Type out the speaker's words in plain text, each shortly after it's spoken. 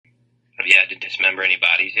Have you had to dismember any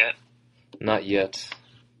bodies yet? Not yet.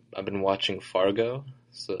 I've been watching Fargo,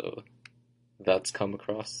 so that's come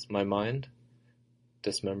across my mind.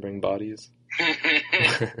 Dismembering bodies.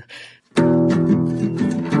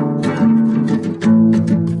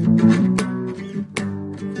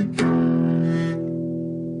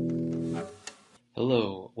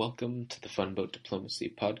 Hello, welcome to the Funboat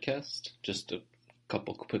Diplomacy podcast. Just a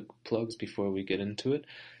couple quick plugs before we get into it.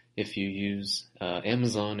 If you use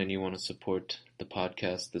Amazon and you want to support the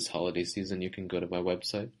podcast this holiday season, you can go to my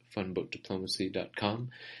website, funboatdiplomacy.com,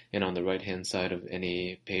 and on the right-hand side of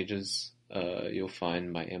any pages, you'll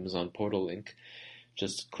find my Amazon portal link.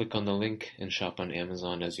 Just click on the link and shop on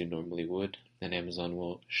Amazon as you normally would, and Amazon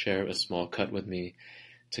will share a small cut with me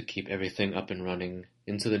to keep everything up and running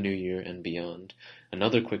into the new year and beyond.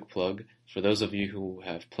 Another quick plug, for those of you who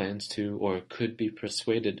have plans to or could be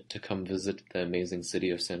persuaded to come visit the amazing city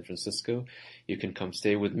of San Francisco, you can come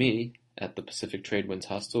stay with me at the Pacific Tradewinds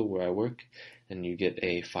Hostel where I work, and you get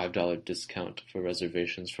a $5 discount for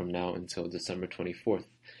reservations from now until December 24th,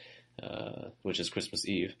 which is Christmas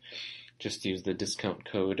Eve. Just use the discount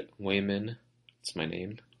code WAYMAN, it's my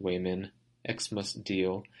name, WAYMAN, Xmas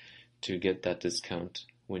deal, to get that discount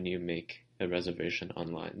when you make a reservation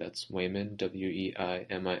online. That's Wayman,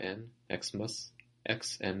 W-E-I-M-I-N, Xmas,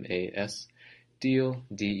 X-M-A-S, deal,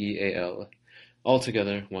 D-E-A-L. All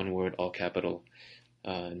together, one word, all capital,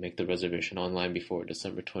 and make the reservation online before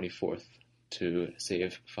December 24th to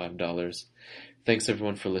save $5. Thanks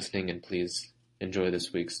everyone for listening, and please enjoy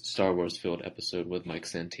this week's Star Wars-filled episode with Mike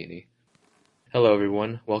Santini. Hello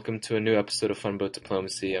everyone, welcome to a new episode of Funboat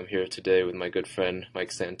Diplomacy. I'm here today with my good friend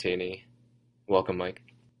Mike Santini. Welcome, Mike.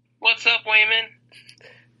 What's up, Wayman?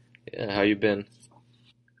 Yeah, how you been?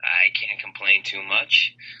 I can't complain too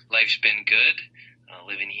much. Life's been good.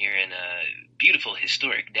 Living here in beautiful,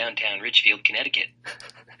 historic downtown Richfield, Connecticut.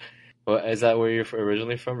 Well, is that where you're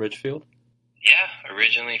originally from, Richfield? Yeah,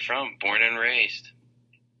 originally from, born and raised.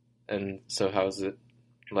 And so how's it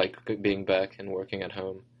like being back and working at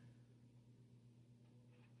home?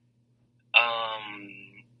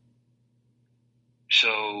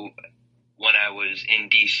 So when I was in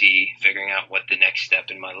D.C. figuring out what the next step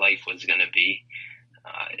in my life was going to be,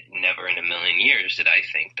 never in a million years did I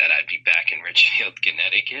think that I'd be back in Richfield,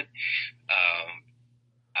 Connecticut.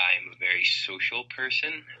 I'm a very social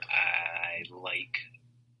person. I like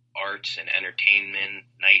arts and entertainment,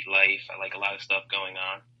 nightlife. I like a lot of stuff going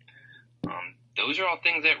on. Those are all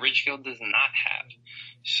things that Richfield does not have.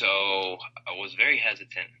 So I was very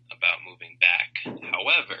hesitant about moving back.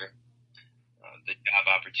 However, the job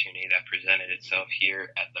opportunity that presented itself here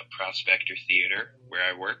at the Prospector Theater, where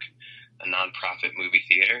I work, a nonprofit movie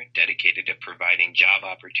theater dedicated to providing job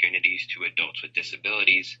opportunities to adults with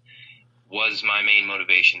disabilities, was my main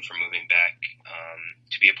motivation for moving back,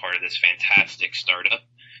 to be a part of this fantastic startup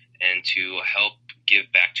and to help give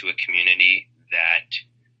back to a community that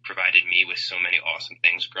provided me with so many awesome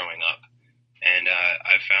things growing up. And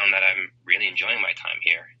I've found that I'm really enjoying my time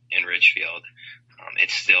here in Richfield.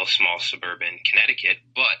 It's still small suburban Connecticut,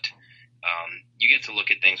 but you get to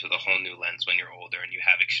look at things with a whole new lens when you're older and you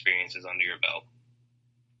have experiences under your belt.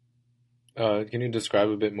 Can you describe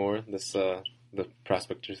a bit more this the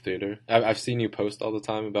Prospector Theater? I've seen you post all the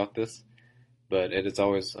time about this, but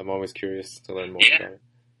I'm always curious to learn more about it.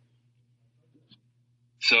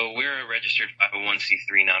 So we're a registered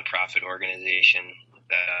 501c3 nonprofit organization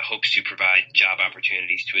that hopes to provide job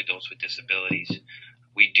opportunities to adults with disabilities.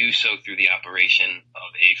 We do so through the operation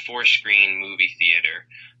of a 4-screen movie theater,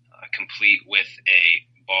 complete with a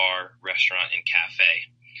bar, restaurant, and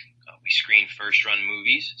cafe. We screen first-run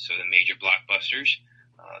movies, so the major blockbusters.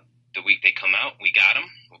 The week they come out, we got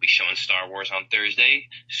them. We'll be showing Star Wars on Thursday.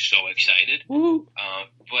 So excited.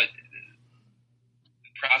 But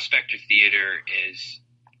the Prospector Theater is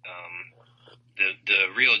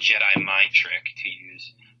the real Jedi mind trick, to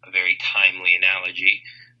use a very timely analogy.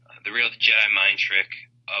 The real Jedi mind trick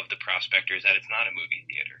of the Prospector is that it's not a movie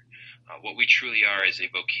theater. What we truly are is a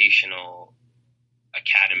vocational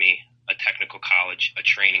academy, a technical college, a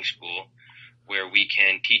training school, where we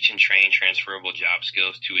can teach and train transferable job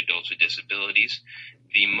skills to adults with disabilities,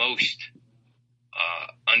 the most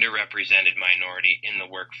underrepresented minority in the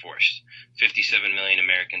workforce. 57 million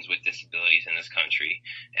Americans with disabilities in this country,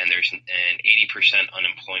 and there's an 80%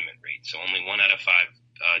 unemployment rate, so only 1 out of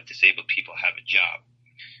 5 disabled people have a job.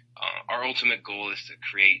 Our ultimate goal is to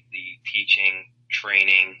create the teaching,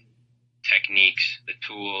 training, techniques, the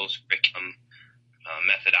tools, curriculum,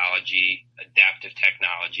 methodology, adaptive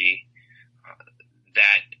technology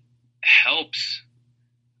that helps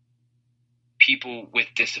people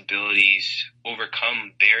with disabilities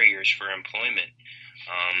overcome barriers for employment.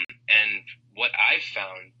 And I've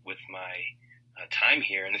found with my time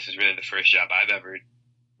here, and this is really the first job I've ever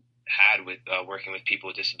had with working with people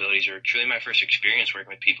with disabilities, or truly my first experience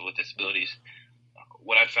working with people with disabilities,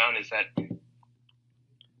 what I've found is that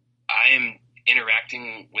I am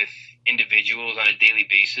interacting with individuals on a daily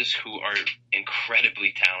basis who are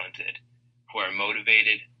incredibly talented, who are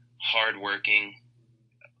motivated, hardworking,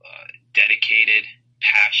 dedicated,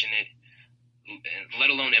 passionate, let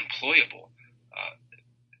alone employable.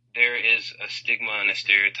 There is a stigma and a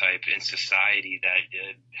stereotype in society that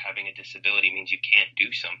having a disability means you can't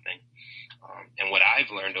do something. And what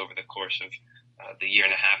I've learned over the course of the year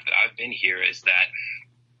and a half that I've been here is that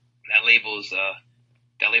label's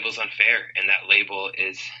unfair, and that label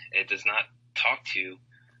it does not talk to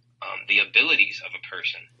the abilities of a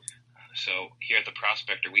person. So here at the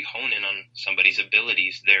Prospector, we hone in on somebody's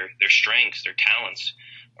abilities, their strengths, their talents,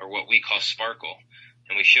 or what we call sparkle.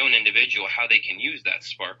 And we show an individual how they can use that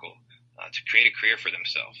sparkle to create a career for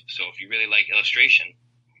themselves. So if you really like illustration,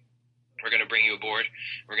 we're going to bring you aboard.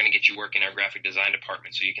 We're going to get you work in our graphic design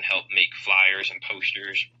department so you can help make flyers and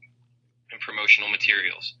posters and promotional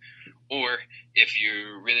materials. Or if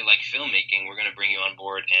you really like filmmaking, we're going to bring you on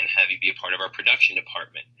board and have you be a part of our production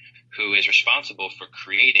department, who is responsible for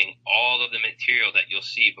creating all of the material that you'll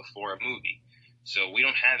see before a movie. So we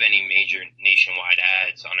don't have any major nationwide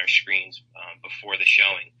ads on our screens before the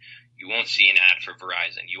showing. You won't see an ad for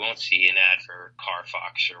Verizon. You won't see an ad for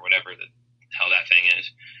CarFox or whatever the hell that thing is.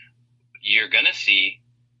 You're going to see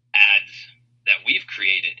ads that we've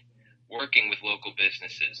created working with local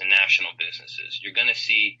businesses and national businesses. You're going to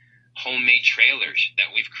see homemade trailers that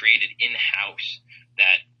we've created in-house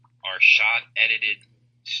that are shot, edited,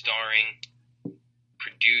 starring,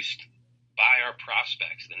 produced by our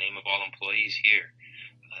prospects, the name of all employees here.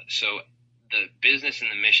 So the business and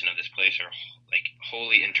the mission of this place are like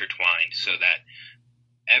wholly intertwined, so that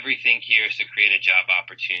everything here is to create a job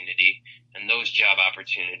opportunity, and those job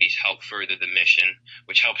opportunities help further the mission,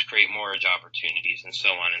 which helps create more job opportunities, and so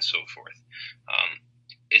on and so forth.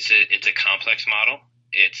 It's a complex model.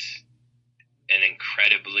 It's an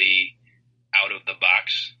incredibly out of the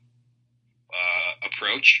box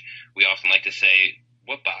approach. We often like to say,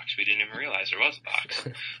 what box? We didn't even realize there was a box.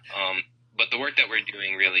 But the work that we're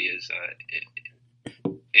doing really is,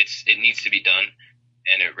 it needs to be done,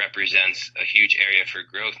 and it represents a huge area for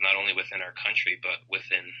growth, not only within our country, but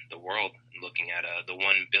within the world, looking at the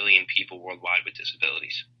 1 billion people worldwide with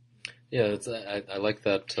disabilities. Yeah, I like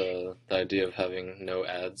that, the idea of having no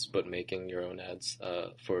ads, but making your own ads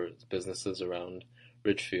for businesses around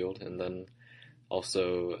Ridgefield, and then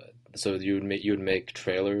also, so you would make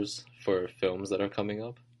trailers for films that are coming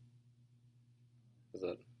up? Is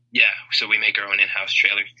that? Yeah, so we make our own in-house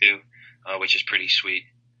trailers too, which is pretty sweet.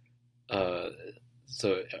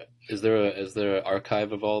 So is there an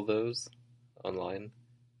archive of all those online?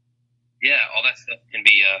 Yeah, all that stuff can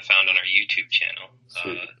be found on our YouTube channel,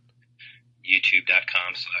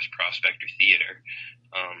 youtube.com/Prospector Theater.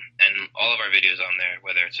 And all of our videos on there,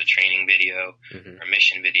 whether it's a training video, or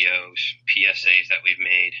mission videos, PSAs that we've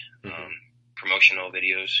made, promotional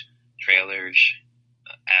videos, trailers,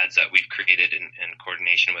 ads that we've created in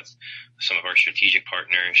coordination with some of our strategic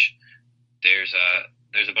partners. There's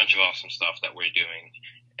a bunch of awesome stuff that we're doing,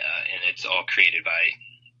 and it's all created by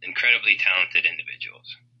incredibly talented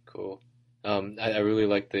individuals. Cool. I really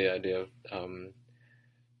like the idea of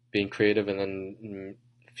being creative and then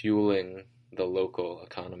fueling the local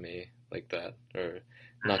economy like that, or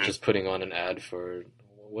not just putting on an ad for,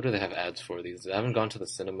 what do they have ads for these? I haven't gone to the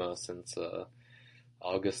cinema since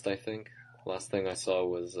August, I think. Last thing I saw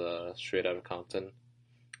was Straight Outta Compton,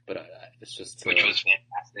 but it's just which was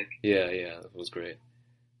fantastic. Yeah, it was great.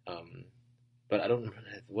 But I don't.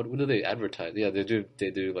 What do they advertise? Yeah, they do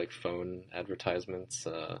like phone advertisements.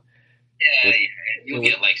 You'll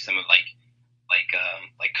get like some of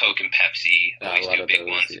like Coke and Pepsi always do big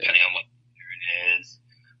ones, depending on what it is,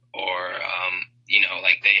 or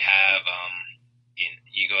like they have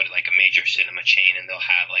you go to like a major cinema chain and they'll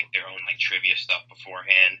have like their own like trivia stuff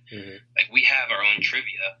beforehand. Like we have our own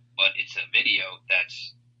trivia, but it's a video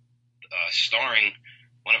that's starring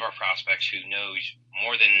one of our prospects who knows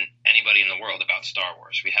more than anybody in the world about Star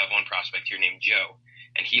Wars. We have one prospect here named Joe,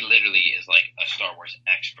 and he literally is like a Star Wars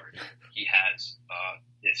expert. He has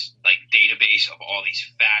this like database of all these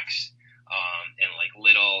facts and like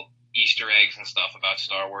little Easter eggs and stuff about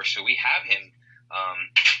Star Wars. So we have him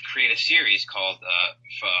create a series called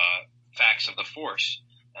Facts of the Force,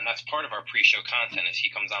 and that's part of our pre-show content. As he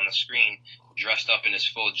comes on the screen dressed up in his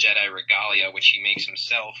full Jedi regalia, which he makes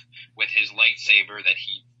himself with his lightsaber that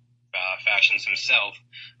he fashions himself,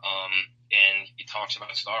 and he talks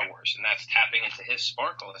about Star Wars, and that's tapping into his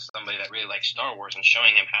sparkle as somebody that really likes Star Wars and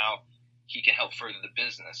showing him how he can help further the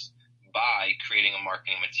business by creating a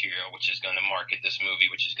marketing material which is going to market this movie,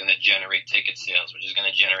 which is going to generate ticket sales, which is going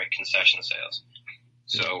to generate concession sales.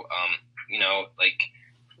 So, like,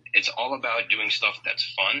 it's all about doing stuff that's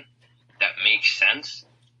fun, that makes sense,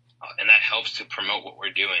 and that helps to promote what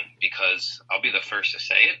we're doing, because I'll be the first to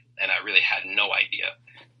say it, and I really had no idea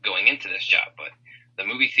going into this job, but the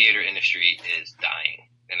movie theater industry is dying,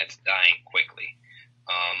 and it's dying quickly.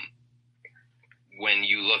 When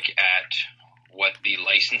you look at what the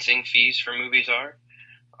licensing fees for movies are,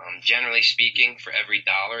 generally speaking, for every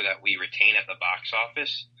dollar that we retain at the box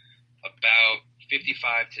office, about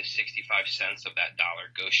 55 to 65 cents of that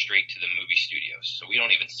dollar goes straight to the movie studios. So we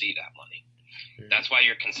don't even see that money. That's why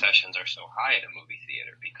your concessions are so high at a movie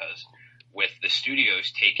theater, because with the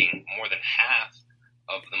studios taking more than half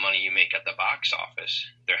of the money you make at the box office,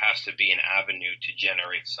 there has to be an avenue to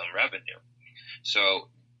generate some revenue. So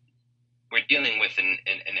we're dealing with an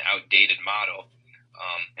outdated model,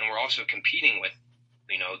 and we're also competing with,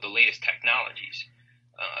 the latest technologies.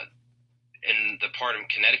 In the part of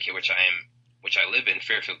Connecticut, which I live in,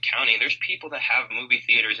 Fairfield County, there's people that have movie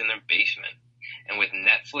theaters in their basement, and with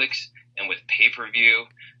Netflix and with pay-per-view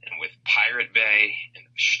and with Pirate Bay and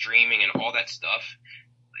streaming and all that stuff,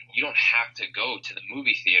 you don't have to go to the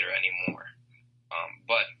movie theater anymore.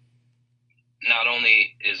 But not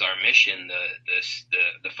only is our mission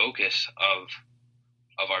the focus of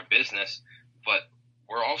our business, but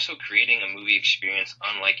we're also creating a movie experience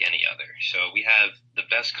unlike any other. So we have the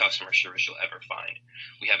best customer service you'll ever find.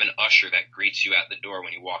 We have an usher that greets you at the door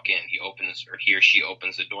when you walk in. He or she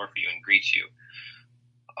opens the door for you and greets you.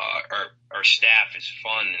 Our staff is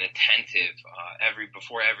fun and attentive.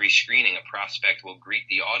 Before every screening, a prospect will greet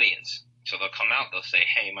the audience. So they'll come out, they'll say,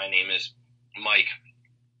 "Hey, my name is Mike.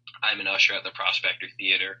 I'm an usher at the Prospector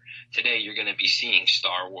Theater. Today you're going to be seeing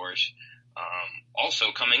Star Wars.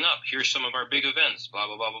 Also coming up, here's some of our big events, blah,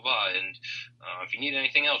 blah, blah, blah, blah. And if you need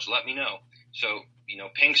anything else, let me know." So,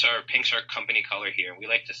 pink's our company color here. We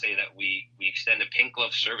like to say that we extend a pink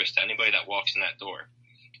glove service to anybody that walks in that door.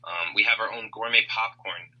 We have our own gourmet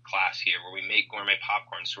popcorn class here where we make gourmet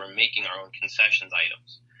popcorn. So we're making our own concessions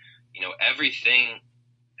items. Everything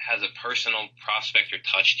has a personal prospector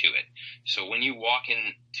touch to it. So when you walk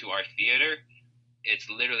into our theater, it's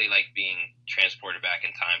literally like being transported back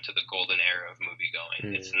in time to the golden era of movie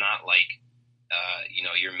going. It's not like,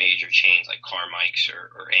 your major chains like Carmike's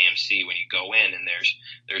or AMC when you go in and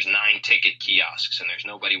there's 9 ticket kiosks and there's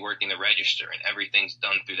nobody working the register and everything's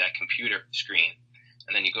done through that computer screen.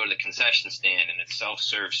 And then you go to the concession stand and it's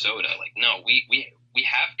self-serve soda. Like, no, we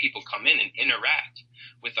have people come in and interact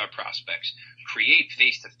with our prospects, create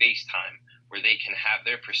face-to-face time where they can have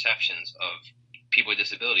their perceptions of people with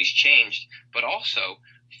disabilities changed, but also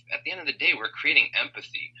at the end of the day, we're creating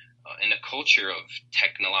empathy in a culture of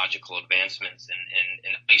technological advancements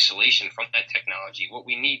and isolation from that technology. What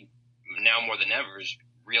we need now more than ever is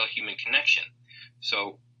real human connection.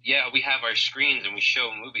 So yeah, we have our screens and we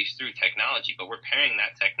show movies through technology, but we're pairing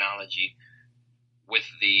that technology with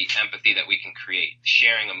the empathy that we can create,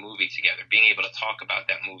 sharing a movie together, being able to talk about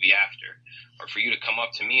that movie after, or for you to come up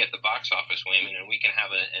to me at the box office, Wayman, and we can have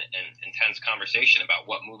an intense conversation about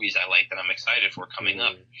what movies I like that I'm excited for coming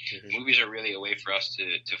up. Movies are really a way for us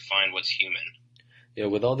to find what's human. Yeah,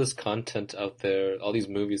 with all this content out there, all these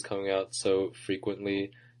movies coming out so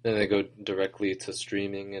frequently, then they go directly to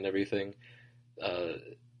streaming and everything,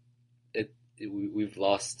 we've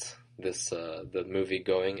lost this the movie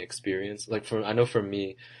going experience. Like I know for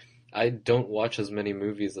me, I don't watch as many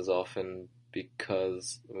movies as often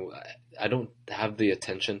because I don't have the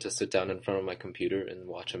attention to sit down in front of my computer and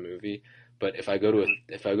watch a movie. But if I go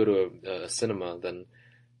to a cinema, then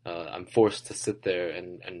I'm forced to sit there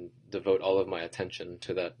and devote all of my attention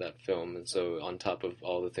to that film. And so on top of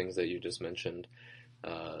all the things that you just mentioned,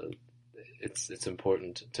 it's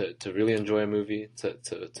important to really enjoy a movie,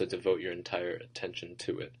 to devote your entire attention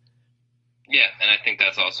to it. Yeah, and I think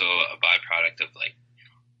that's also a byproduct of like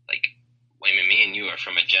Wayman, me and you are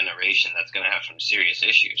from a generation that's going to have some serious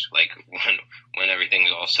issues. Like when everything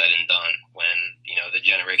is all said and done, when the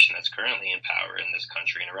generation that's currently in power in this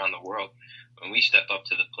country and around the world, when we step up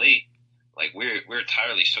to the plate, like we're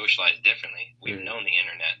entirely socialized differently. We've known the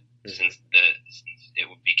internet since it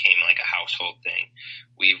became like a household thing.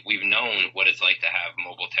 We've known what it's like to have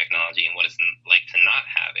mobile technology and what it's like to not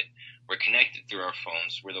have it. We're connected through our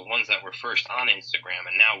phones. We're the ones that were first on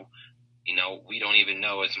Instagram, and now, we don't even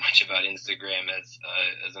know as much about Instagram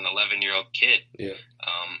as an 11-year-old kid. Yeah.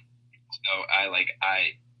 So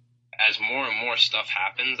as more and more stuff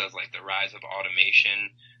happens, as like the rise of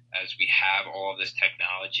automation as we have all of this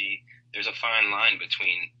technology, there's a fine line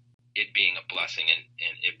between it being a blessing and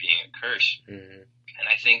it being a curse. Mm-hmm. And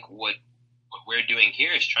I think what we're doing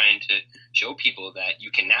here is trying to show people that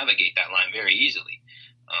you can navigate that line very easily.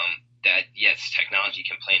 That yes, technology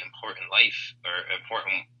can play an important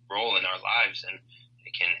role in our lives, and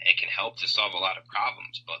it can help to solve a lot of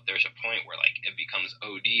problems. But there's a point where like it becomes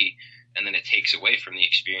OD, and then it takes away from the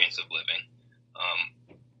experience of living.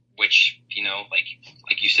 Which, you know, like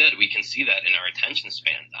you said, we can see that in our attention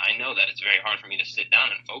spans. I know that it's very hard for me to sit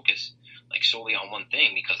down and focus like solely on one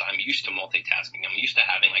thing because I'm used to multitasking. I'm used to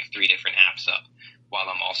having like 3 different apps up while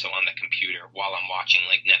I'm also on the computer, while I'm watching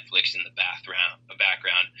like Netflix in the background,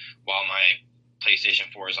 while my PlayStation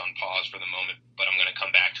 4 is on pause for the moment, but I'm going to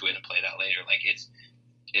come back to it and play that later. Like it's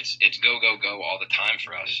go, go, go all the time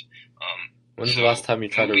for us. When's the last time you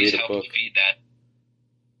tried to read a book? Feed that.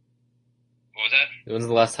 What was that? When's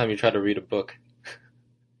the last time you tried to read a book?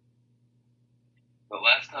 The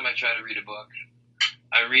last time I tried to read a book,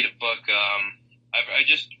 I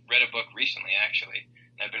just read a book recently, actually.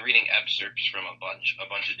 I've been reading excerpts from a bunch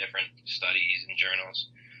of different studies and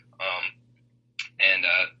journals. I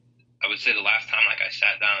would say the last time like I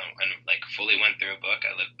sat down and like fully went through a book,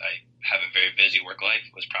 I have a very busy work life,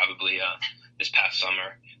 was probably this past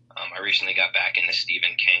summer. I recently got back into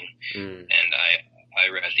Stephen King, and I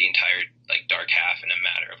read the entire like Dark Half in a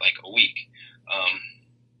matter of like a week.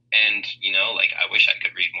 And you know, like I wish I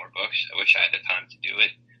could read more books. I wish I had the time to do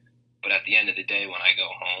it. But at the end of the day, when I go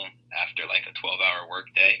home after like a 12-hour work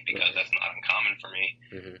day, because that's not uncommon for me,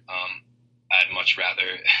 I'd much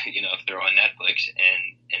rather, you know, throw on Netflix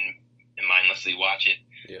and mindlessly watch it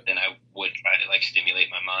than I would try to like stimulate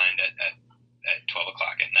my mind at 12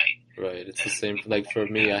 o'clock at night. Right. It's the same. Like for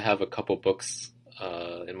me, I have a couple books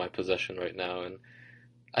in my possession right now, and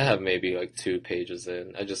I have maybe like 2 pages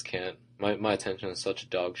in. I just can't. My attention is such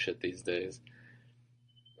dog shit these days.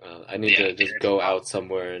 I need to just go out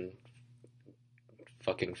somewhere and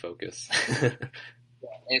fucking focus.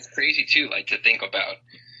 It's crazy too, like to think about,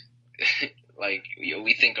 like, you know,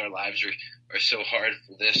 we think our lives are so hard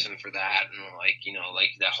for this and for that, and like, you know,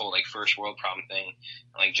 like that whole like first world problem thing,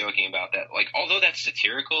 like joking about that. Like, although that's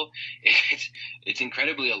satirical, it's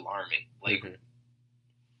incredibly alarming. Like,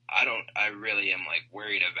 I really am like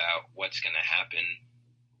worried about what's gonna happen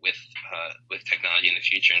with technology in the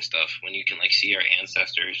future and stuff. When you can like see our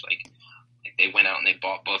ancestors like they went out and they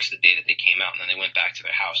bought books the day that they came out, and then they went back to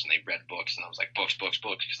their house and they read books, and I was like, books,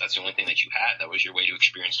 because that's the only thing that you had. That was your way to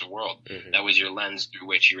experience the world. That was your lens through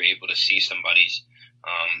which you were able to see somebody's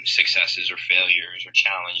successes or failures or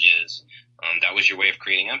challenges. That was your way of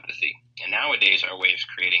creating empathy. And nowadays our ways of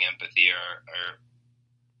creating empathy are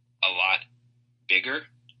a lot bigger.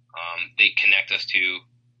 They connect us to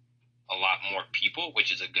a lot more people,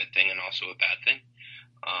 which is a good thing and also a bad thing.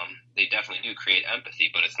 They definitely do create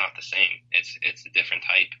empathy, but it's not the same. It's a different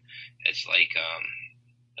type. It's like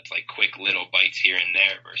quick little bites here and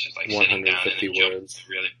there versus like sitting down and enjoying a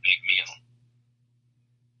really big meal.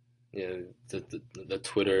 Yeah, the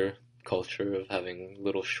Twitter culture of having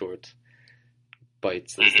little short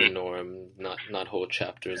bites is the norm, not whole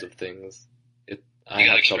chapters of things. I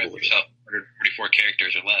have trouble with yourself 144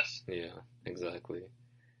 characters or less. Yeah, exactly.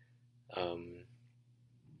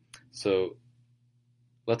 So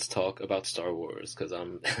let's talk about Star Wars, because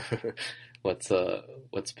what's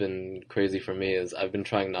been crazy for me is I've been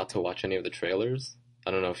trying not to watch any of the trailers.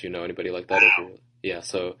 I don't know if you know anybody like that. Wow.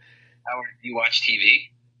 So. Do you watch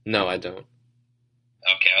TV? No, I don't.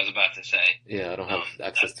 Okay, I was about to say. Yeah, I don't have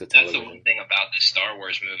access to That's television. the one thing about this Star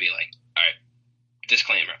Wars movie. Like, all right,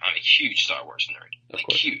 disclaimer: I'm a huge Star Wars nerd. Like,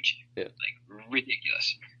 huge. Yeah. Like,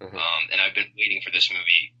 ridiculous. And I've been waiting for this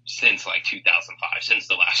movie since like 2005, since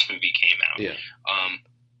the last movie came out. Yeah.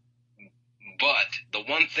 But the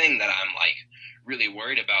one thing that I'm like really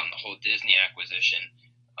worried about in the whole Disney acquisition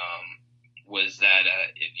was that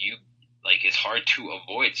if you like, it's hard to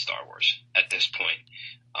avoid Star Wars at this point.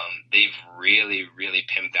 They've really, really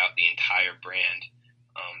pimped out the entire brand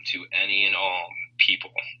to any and all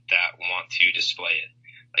people that want to display it.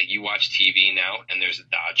 Like, you watch TV now, and there's a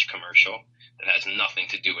Dodge commercial that has nothing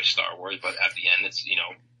to do with Star Wars, but at the end, it's, you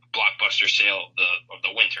know, blockbuster sale of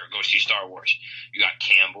the winter. Go see Star Wars. You got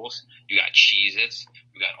Campbell's, you got Cheez-Its,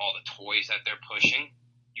 you got all the toys that they're pushing.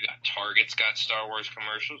 You got Target's got Star Wars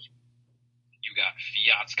commercials. You got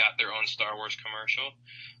Fiat's got their own Star Wars commercial.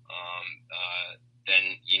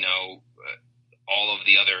 Then, you know, all of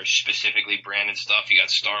the other specifically branded stuff. You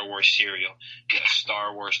got Star Wars cereal. You got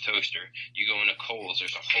Star Wars toaster. You go into Kohl's,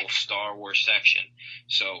 there's a whole Star Wars section.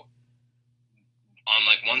 So on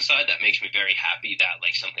like one side, that makes me very happy that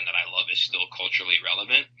like something that I love is still culturally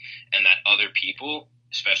relevant, and that other people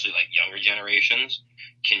especially like younger generations,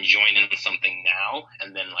 can join in something now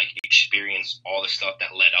and then like experience all the stuff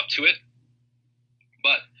that led up to it.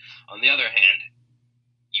 But on the other hand,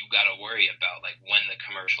 you got to worry about like when the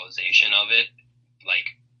commercialization of it like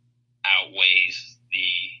outweighs the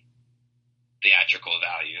theatrical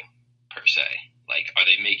value per se. Like, are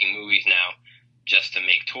they making movies now just to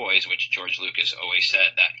make toys, which George Lucas always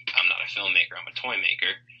said that I'm not a filmmaker, I'm a toy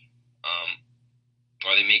maker?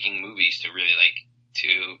 Or are they making movies to really like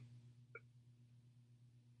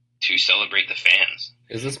to celebrate the fans?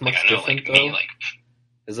 Is this much different though?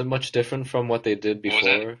 Is it much different from what they did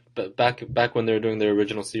before? But back when they were doing their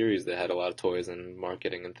original series, they had a lot of toys and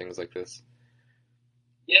marketing and things like this.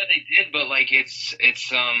 Yeah, they did, but like it's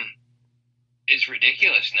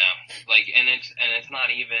ridiculous now. Like, and it's not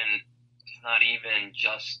even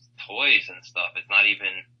just toys and stuff. It's not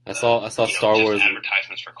even. I saw Star Wars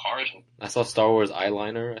advertisements for cars. I saw Star Wars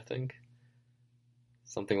eyeliner, I think,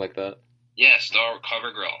 something like that. Yeah,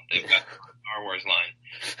 CoverGirl. They've got Star Wars line.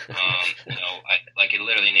 I could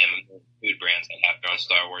literally name food brands that have their own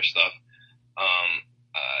Star Wars stuff.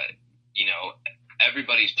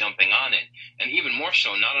 Everybody's jumping on it, and even more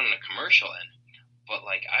so, not on the commercial end, but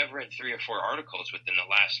like I've read 3 or 4 articles within the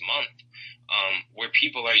last month where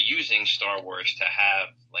people are using Star Wars to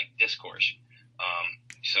have like discourse.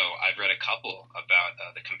 So I've read a couple about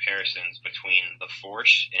the comparisons between the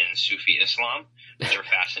Force and Sufi Islam, which are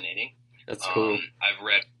fascinating. That's cool. I've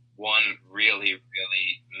read one really, really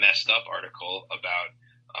messed up article about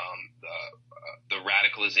the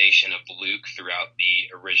radicalization of Luke throughout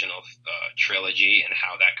the original trilogy and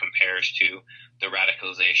how that compares to the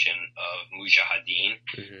radicalization of Mujahideen.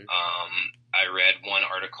 Mm-hmm. I read one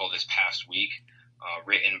article this past week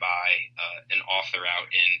written by an author out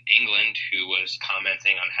in England who was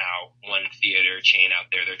commenting on how one theater chain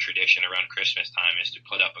out there, their tradition around Christmas time is to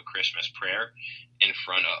put up a Christmas prayer in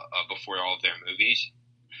front of before all of their movies.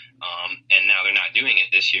 And now they're not doing it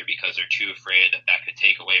this year because they're too afraid that that could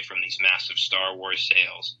take away from these massive Star Wars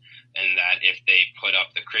sales, and that if they put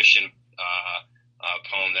up the Christian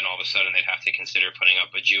poem, then all of a sudden they'd have to consider putting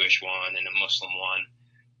up a Jewish one and a Muslim one.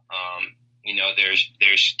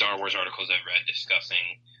 There's Star Wars articles I've read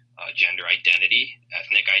discussing gender identity,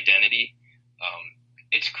 ethnic identity.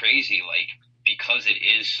 It's crazy, like, because it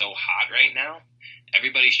is so hot right now,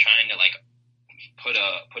 everybody's trying to like put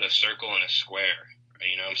a circle in a square.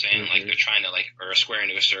 You know what I'm saying? Mm-hmm. Like they're trying to or a square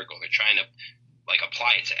into a circle. They're trying to like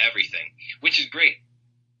apply it to everything, which is great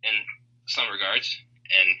in some regards,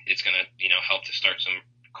 and it's gonna help to start some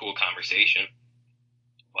cool conversation.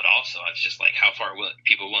 But also, it's just like how far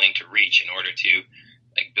people willing to reach in order to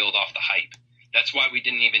like build off the hype. That's why we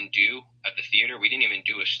didn't even do at the theater. We didn't even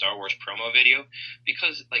do a Star Wars promo video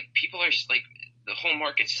because like people are like the whole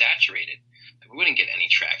market's saturated. We wouldn't get any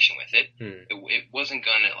traction with it. It wasn't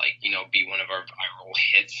gonna be one of our viral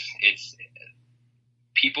hits. It's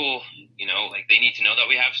people, like they need to know that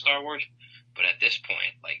we have Star Wars, but at this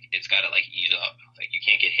point, like it's gotta like ease up. Like you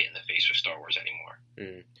can't get hit in the face with Star Wars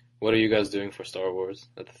anymore. What are you guys doing for Star Wars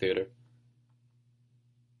at the theater?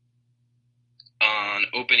 On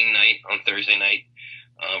opening night, on Thursday night,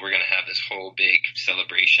 we're gonna have this whole big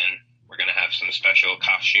celebration. We're gonna have some special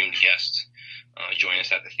costumed guests join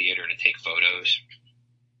us at the theater to take photos,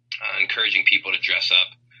 encouraging people to dress up.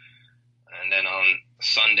 And then on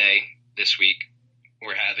Sunday this week,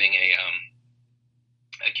 we're having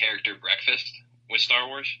a character breakfast with Star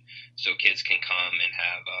Wars, so kids can come and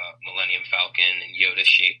have Millennium Falcon and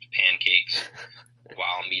Yoda-shaped pancakes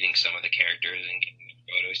while meeting some of the characters and getting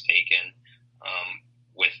photos taken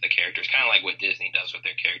with the characters, kind of like what Disney does with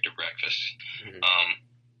their character breakfasts. Mm-hmm.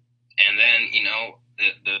 And then,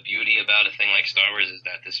 the beauty about a thing like Star Wars is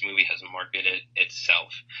that this movie has marketed itself.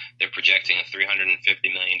 They're projecting a $350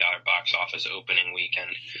 million box office opening weekend,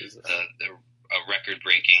 a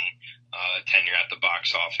record-breaking tenure at the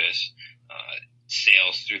box office,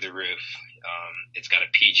 sales through the roof. It's got a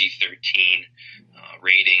PG-13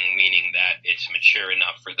 rating, meaning that it's mature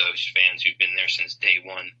enough for those fans who've been there since day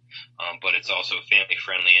one, but it's also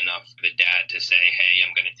family-friendly enough for the dad to say, hey,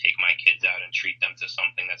 I'm going to take my kids out and treat them to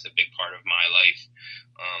something that's a big part of my life.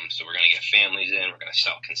 So we're going to get families in, we're going to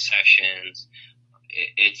sell concessions.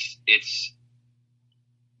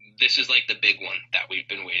 This is like the big one that we've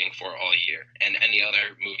been waiting for all year, and any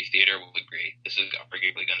other movie theater will agree. This is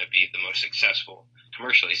arguably going to be the most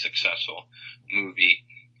commercially successful movie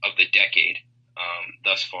of the decade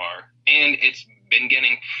thus far, and it's been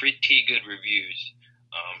getting pretty good reviews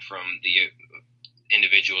from the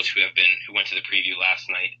individuals who went to the preview last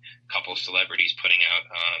night. A couple of celebrities putting out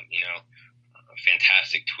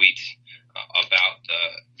fantastic tweets about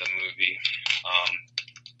the movie.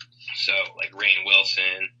 So like Rainn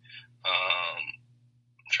Wilson. I'm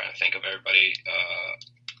trying to think of everybody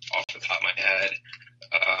off the top of my head.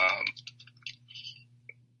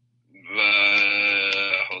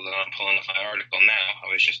 Hold on, I'm pulling up my article now.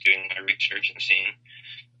 I was just doing my research and seeing.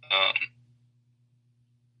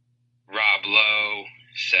 Rob Lowe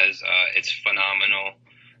says it's phenomenal.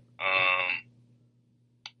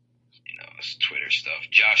 It's Twitter stuff.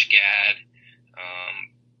 Josh Gad.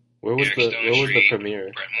 Where was the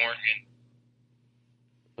premiere? Brett Morgan.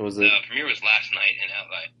 The premiere was last night in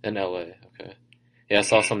LA. In LA, okay. Yeah, I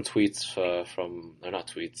saw some tweets from, or not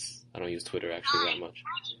tweets. I don't use Twitter actually that much.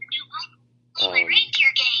 Oh,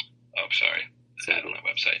 sorry. It's ad on my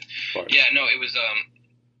website. Yeah, no, it was a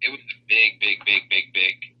big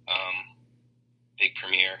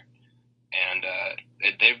premiere, and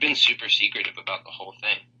they've been super secretive about the whole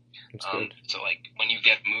thing. So like when you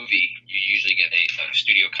get a movie, you usually get a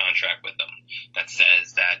studio contract with them that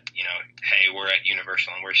says that, hey, we're at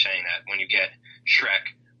Universal and we're saying that when you get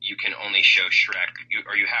Shrek, you can only show Shrek,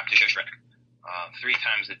 you have to show Shrek 3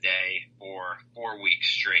 times a day for 4 weeks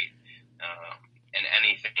straight. And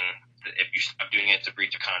anything, if you stop doing it, it's a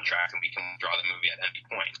breach of contract, and we can withdraw the movie at any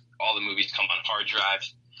point. All the movies come on hard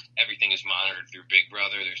drives. Everything is monitored through Big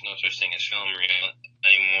Brother. There's no such thing as film reel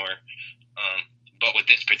anymore. But with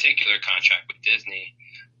this particular contract with Disney,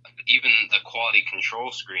 even the quality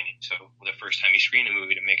control screening, so the first time you screen a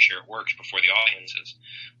movie to make sure it works before the audiences,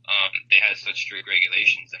 they had such strict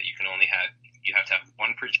regulations that you have to have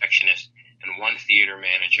one projectionist and one theater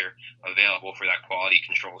manager available for that quality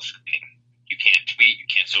control screening. You can't tweet, you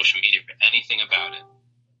can't social media, anything about it.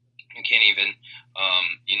 You can't even,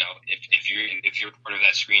 if you're part of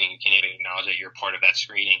that screening, you can't even acknowledge that you're part of that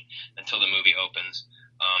screening until the movie opens.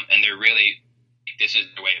 And they're really, this is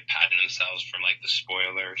their way of patting themselves from like the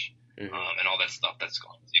spoilers, and all that stuff that's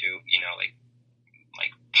going to,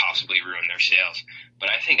 like possibly ruin their sales. But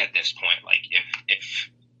I think at this point, like if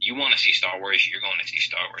you want to see Star Wars, you're going to see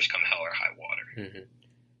Star Wars come hell or high water. Mm-hmm.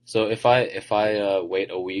 So if I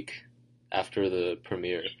wait a week after the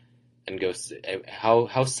premiere and go see,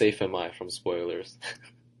 how safe am I from spoilers?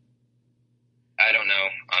 I don't know,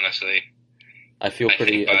 honestly. I'm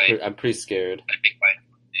pretty scared. I think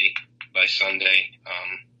by Sunday,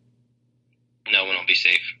 no one will be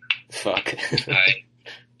safe. Fuck. We've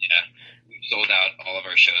sold out all of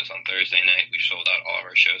our shows on Thursday night. We've sold out all of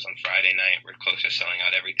our shows on Friday night. We're close to selling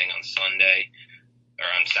out everything on Sunday or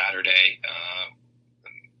on Saturday.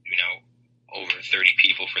 Over 30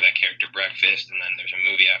 people for that character breakfast, and then there's a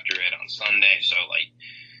movie after it on Sunday. So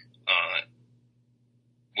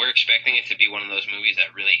we're expecting it to be one of those movies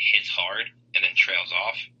that really hits hard and then trails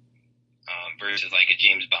off. Versus like a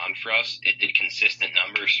James Bond for us, it did consistent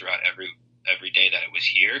numbers throughout every day that it was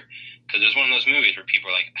here. Because it was one of those movies where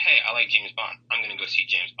people are like, hey, I like James Bond. I'm going to go see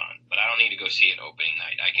James Bond. But I don't need to go see it opening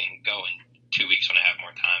night. I can go in 2 weeks when I have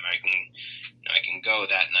more time. I can go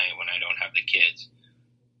that night when I don't have the kids.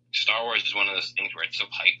 Star Wars is one of those things where it's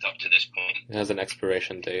so hyped up to this point. It has an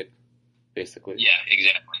expiration date, basically. Yeah,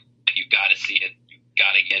 exactly. You got to see it. You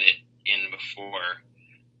got to get it in before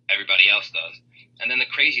everybody else does. And then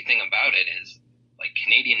the crazy thing about it is, like,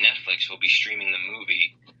 Canadian Netflix will be streaming the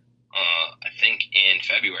movie, I think in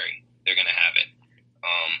February. They're going to have it.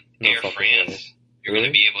 Air France, you're going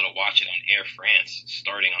to be able to watch it on Air France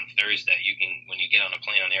starting on Thursday. When you get on a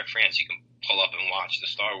plane on Air France, you can pull up and watch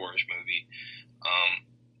the Star Wars movie.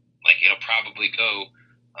 It'll probably go,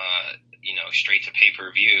 straight to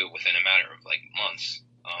pay-per-view within a matter of, months.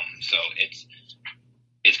 So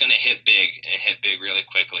it's going to hit big, and hit big really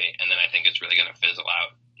quickly, and then I think it's really going to fizzle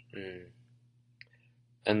out. Mm.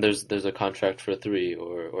 And there's a contract for 3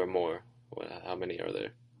 or more. How many are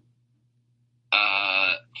there?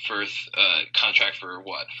 Contract for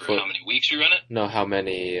what? For how many weeks we run it? No, how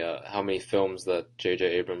many films that J.J.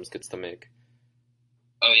 Abrams gets to make?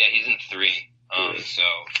 Oh yeah, he's in 3. So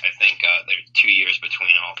I think there's 2 years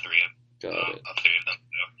between all 3 of them. So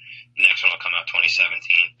the next one will come out 2017,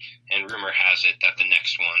 and rumor has it that the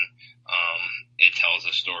next one, it tells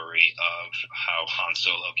a story of how Han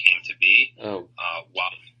Solo came to be,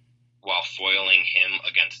 while foiling him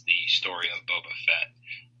against the story of Boba Fett.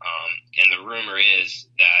 And the rumor is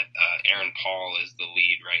that Aaron Paul is the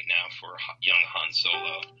lead right now for young Han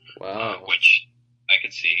Solo. Wow. Which I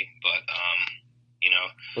could see, but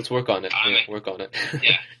let's work on it. Work on it.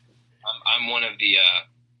 Yeah, I'm one of the.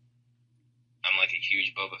 I'm like a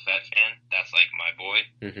huge Boba Fett fan. That's like my boy.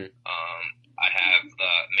 Mm-hmm. I have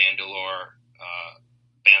the Mandalore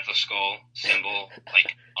Bantha skull symbol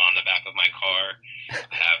on the back of my car.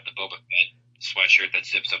 I have the Boba Fett sweatshirt that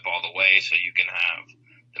zips up all the way, so you can have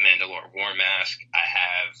the Mandalore war mask. I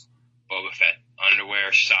have Boba Fett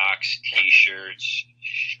underwear, socks, T-shirts,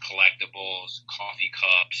 collectibles, coffee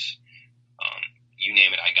cups, you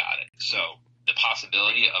name it, I got it. So the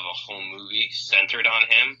possibility of a whole movie centered on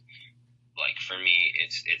him, like for me,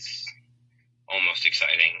 it's almost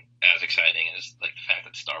exciting as like the fact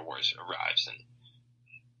that Star Wars arrives in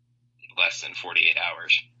less than 48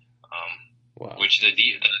 hours. Wow. Which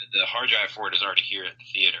the hard drive for it is already here at the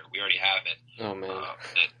theater. We already have it. Oh man.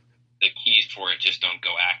 The keys for it just don't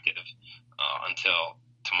go active until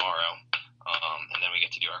tomorrow, and then we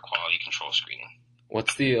get to do our quality control screening.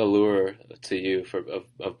 What's the allure to you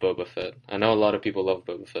of Boba Fett? I know a lot of people love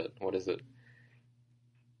Boba Fett. What is it?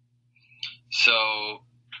 So,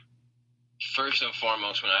 first and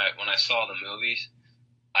foremost, when I saw the movies,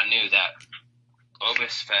 I knew that Boba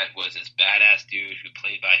Fett was this badass dude who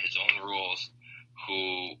played by his own rules,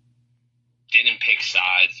 who didn't pick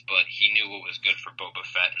sides, but he knew what was good for Boba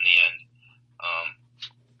Fett in the end.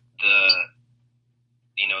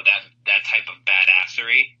 That type of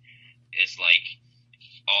badassery is like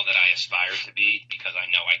all that I aspire to be, because I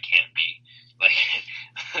know I can't be. Like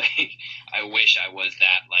I wish I was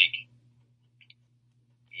that like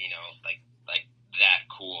that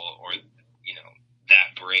cool, or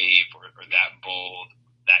that brave, or that bold,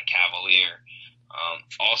 that cavalier.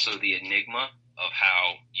 Also the enigma of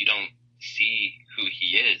how you don't see who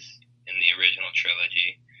he is in the original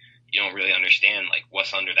trilogy. You don't really understand like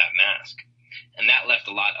what's under that mask. And that left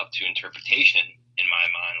a lot up to interpretation in my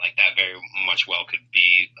mind. Like that very much well could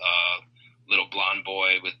be a little blonde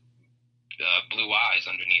boy with blue eyes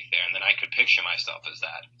underneath there, and then I could picture myself as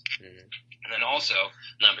that. Mm-hmm. And then also,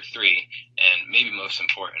 number 3, and maybe most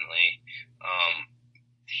importantly,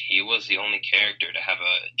 he was the only character to have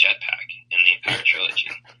a jetpack in the entire trilogy.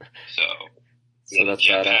 So that's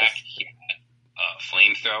jetpack, badass. he had a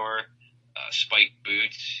flamethrower, spiked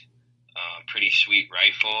boots, pretty sweet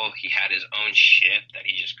rifle. He had his own ship that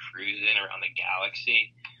he just cruised in around the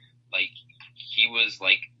galaxy. Like, he was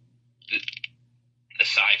like the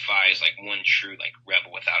sci-fi's like one true like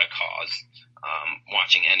rebel without a cause,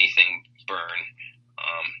 watching anything burn.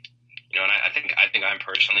 And I think I'm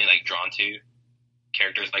personally like drawn to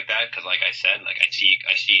characters like that, because like I said, like I see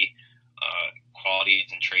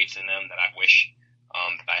qualities and traits in them that I wish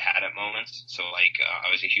that I had at moments. So like I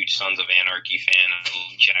was a huge Sons of Anarchy fan. I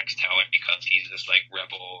love Jax Teller because he's this like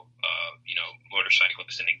rebel,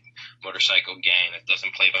 motorcyclist in a motorcycle gang that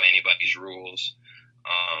doesn't play by anybody's rules.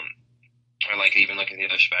 Or like even looking at the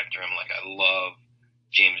other spectrum, like I love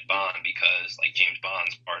James Bond because like James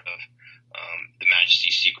Bond's part of the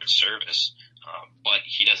Majesty's Secret Service, but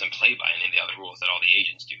he doesn't play by any of the other rules that all the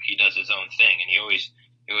agents do. He does his own thing, and he always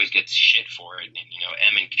gets shit for it. And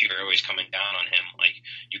M and Q are always coming down on him, like,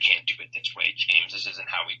 you can't do it this way, James. This isn't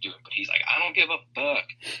how we do it. But he's like, I don't give a fuck,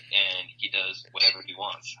 and he does whatever he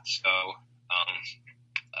wants. So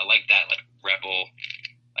I like that like rebel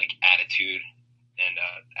like attitude and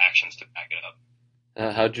actions to back it up.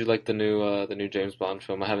 How'd you like the new James Bond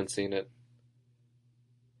film? I haven't seen it.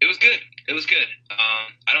 It was good.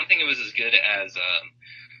 I don't think it was as good as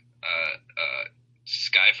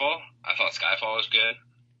Skyfall. I thought Skyfall was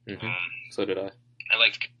good. Mm-hmm. So did I. I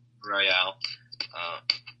liked Royale.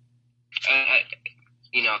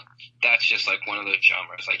 That's just like one of those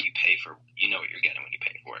genres. Like you pay for, what you're getting when you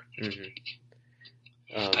pay for it.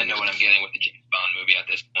 Mm-hmm. I know what I'm getting with the James Bond movie at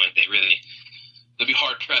this point. They'll be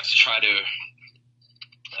hard pressed to try to,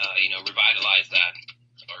 revitalize that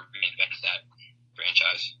or reinvent that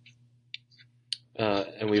franchise.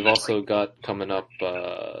 And we've also got coming up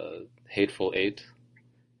Hateful Eight.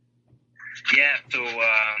 Yeah, so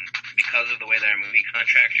because of the way that our movie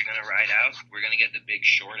contracts are going to ride out, we're going to get the Big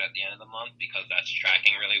Short at the end of the month because that's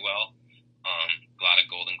tracking really well. A lot of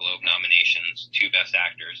Golden Globe nominations, 2 Best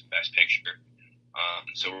Actors, Best Picture.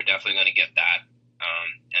 So we're definitely going to get that.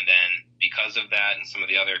 And then because of that and some of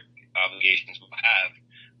the other obligations we'll have,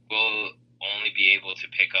 we'll only be able to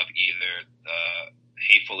pick up either the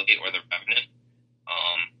Hateful Eight or The Revenant.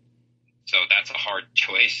 So that's a hard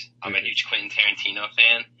choice. I'm a huge Quentin Tarantino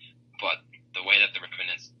fan, but the way that The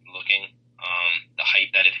Revenant's looking, the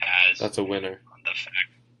hype that it has, that's a winner.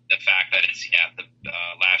 The fact that it's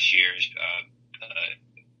last year's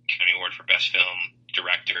Academy Award for Best Film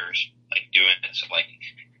directors like doing it. So like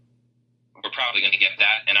we're probably going to get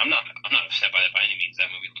that, and I'm not upset by that by any means.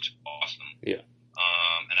 That movie looks awesome. Yeah.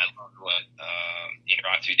 And I love what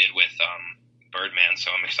Inarritu did with Birdman,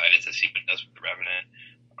 so I'm excited to see what it does with The Revenant.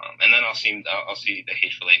 And then I'll see The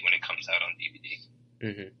Hateful Eight when it comes out on DVD.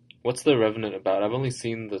 Mm-hmm. What's The Revenant about? I've only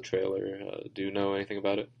seen the trailer. Do you know anything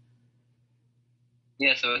about it?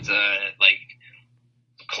 Yeah, so it's like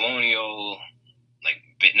colonial, like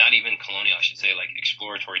not even colonial, I should say, like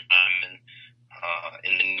exploratory time, and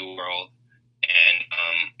in the New World, and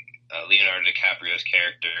Leonardo DiCaprio's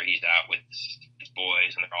character, he's out with his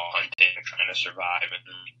boys, and they're all hunting, trying to survive in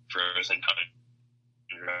frozen tundra.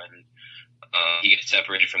 And he gets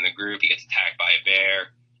separated from the group. He gets attacked by a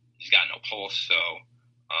bear. He's got no pulse, so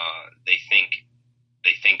they think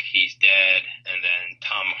he's dead. And then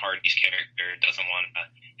Tom Hardy's character doesn't want to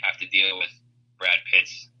have to deal with Brad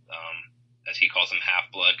Pitt's, as he calls him,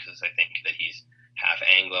 half-blood, because I think that he's half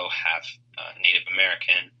Anglo, half Native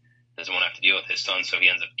American. Doesn't want to have to deal with his son, so he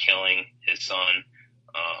ends up killing his son.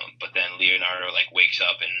 But then Leonardo wakes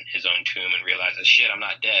up in his own tomb and realizes, shit, I'm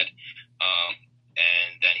not dead.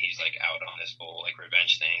 And then he's out on this whole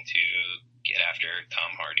revenge thing to get after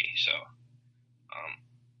Tom Hardy. So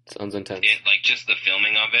sounds intense. Just the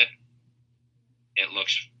filming of it, it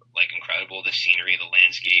looks incredible. The scenery, the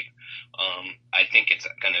landscape. I think it's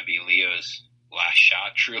gonna be Leo's last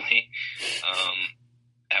shot, truly,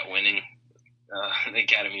 at winning the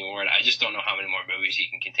Academy Award. I just don't know how many more movies he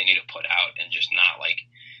can continue to put out and just not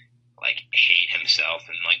hate himself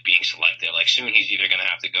and being selective. Soon he's either gonna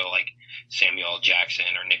have to go Samuel L. Jackson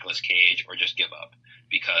or Nicolas Cage, or just give up,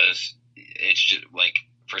 because it's just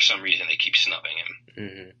for some reason they keep snubbing him.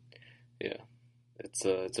 Mm-hmm. Yeah, it's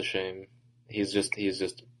a shame. He's just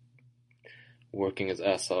working his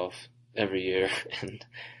ass off every year,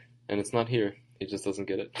 and it's not here. He just doesn't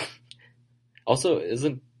get it. Also,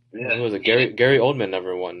 who was it? Gary Oldman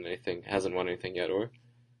never won anything. Hasn't won anything yet, or?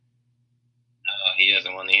 He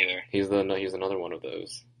hasn't won either. He's another one of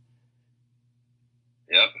those.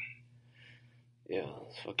 Yep. Yeah.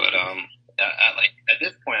 But at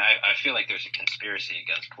this point, I feel like there's a conspiracy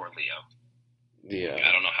against poor Leo. Yeah.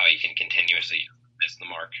 I don't know how he can continuously miss the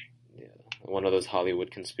mark. Yeah, one of those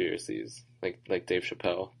Hollywood conspiracies, like Dave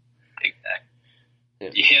Chappelle.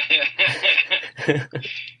 Exactly. Yeah.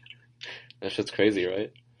 That shit's crazy,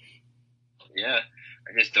 right? Yeah.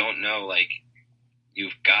 I just don't know.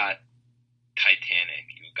 You've got Titanic,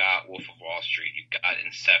 you've got Wolf of Wall Street, you've got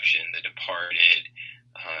Inception, The Departed,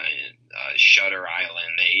 Shutter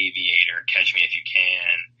Island, The Aviator, Catch Me If You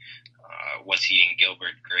Can, What's Eating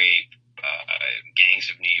Gilbert Grape, Gangs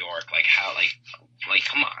of New York.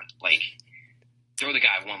 Come on, throw the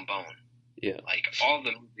guy one bone. Yeah. All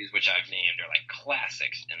the movies which I've named are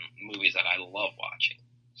classics and movies that I love watching.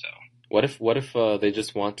 So what if they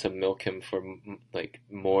just want to milk him for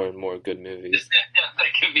more and more good movies?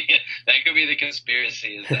 that could be the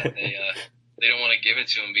conspiracy, is that they don't want to give it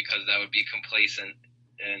to him because that would be complacent,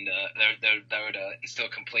 and that would instill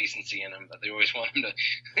complacency in him. But they always want him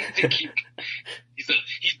to keep. He's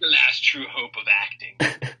the last true hope of acting.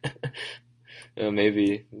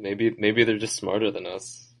 Maybe they're just smarter than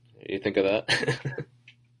us. You think of that?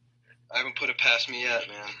 I haven't put it past me yet,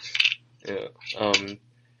 man. Yeah.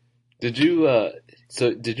 Did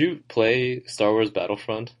you play Star Wars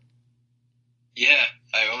Battlefront? Yeah,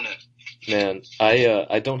 I own it. Man,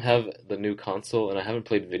 I don't have the new console, and I haven't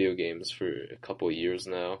played video games for a couple of years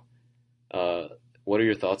now. What are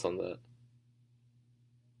your thoughts on that?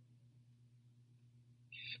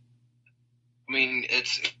 I mean,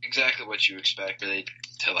 it's exactly what you expected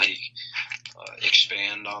to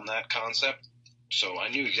expand on that concept. So I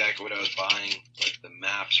knew exactly what I was buying. The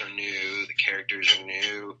maps are new, the characters are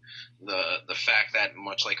new, the fact that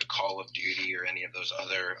much like a Call of Duty or any of those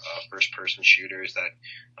other first-person shooters,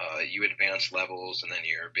 that you advance levels and then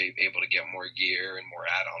you're able to get more gear and more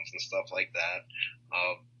add-ons and stuff like that.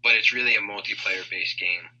 But it's really a multiplayer-based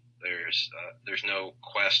game. There's no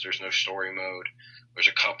quest, there's no story mode. There's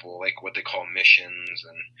a couple, what they call missions,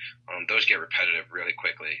 and those get repetitive really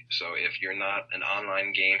quickly. So if you're not an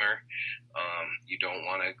online gamer, you don't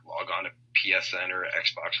want to log on to PSN or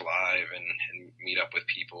Xbox Live and meet up with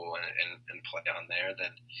people and play on there,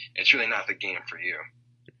 then it's really not the game for you.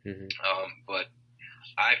 Mm-hmm. But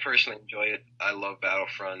I personally enjoy it. I love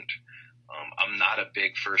Battlefront. I'm not a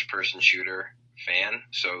big first-person shooter fan,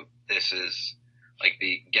 so this is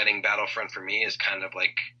getting Battlefront for me is kind of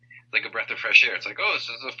like a breath of fresh air. It's this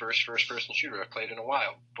is the first-person shooter I've played in a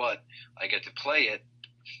while, but I get to play it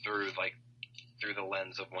through the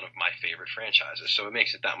lens of one of my favorite franchises, so it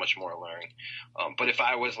makes it that much more alluring. But if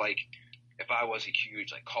I was a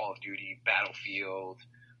huge Call of Duty, Battlefield,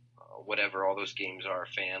 whatever all those games are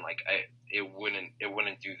fan, it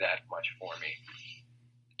wouldn't do that much for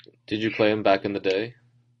me. Did you play them back in the day?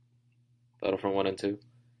 Battlefront 1 and 2?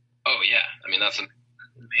 Oh yeah, I mean that's the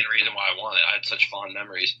main reason why I won it. I had such fond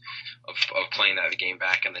memories of playing that game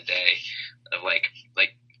back in the day, of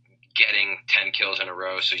getting 10 kills in a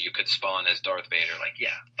row so you could spawn as Darth Vader.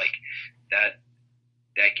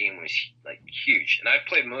 That game was huge. And I've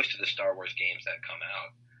played most of the Star Wars games that come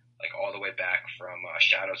out. like all the way back from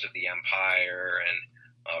Shadows of the Empire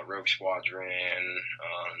and Rogue Squadron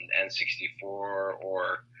on N64,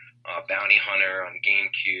 or Bounty Hunter on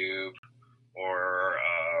GameCube, or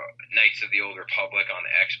Knights of the Old Republic on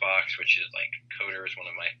Xbox, which is like Coder is one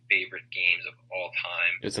of my favorite games of all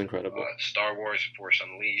time. It's incredible. Star Wars: Force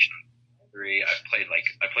Unleashed 3.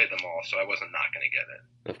 I played them all, so I wasn't not going to get it.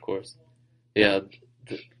 Of course. Yeah,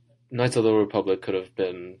 Knights of the Old Republic could have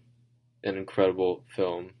been an incredible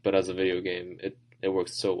film, but as a video game, it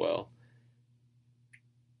works so well.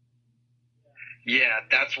 Yeah,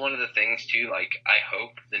 that's one of the things too. Like, I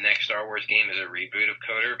hope the next Star Wars game is a reboot of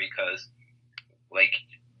Coder, because like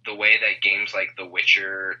the way that games like The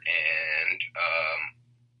Witcher and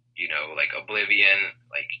like Oblivion,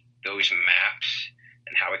 like those maps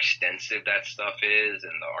and how extensive that stuff is,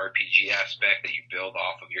 and the RPG aspect that you build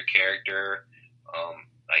off of your character,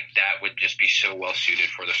 like that would just be so well suited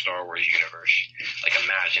for the Star Wars universe. Like,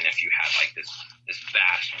 imagine if you had like this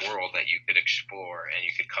vast world that you could explore and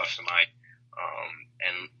you could customize,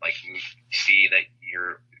 and like see that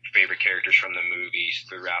your favorite characters from the movies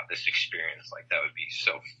throughout this experience. Like, that would be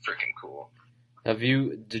so freaking cool.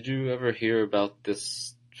 Did you ever hear about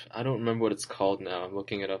this? I don't remember what it's called now. I'm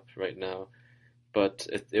looking it up right now. But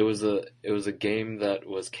it was a game that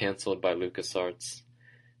was canceled by LucasArts,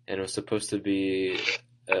 and it was supposed to be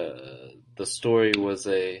the story was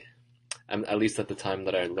at least at the time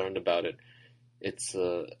that I learned about it, it's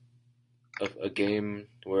a game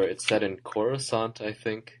where it's set in Coruscant, I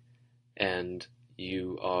think, and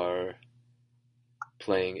you are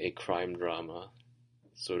playing a crime drama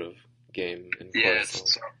sort of game in Coruscant.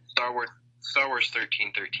 It's Star Wars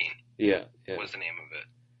 1313. Yeah. Was the name of it.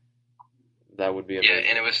 That would be amazing. Yeah,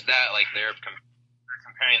 and it was that, like, they're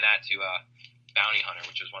comparing that to Bounty Hunter,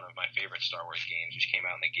 which was one of my favorite Star Wars games, which came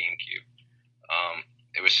out on the GameCube.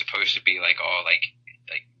 It was supposed to be like all like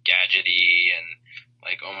gadgety and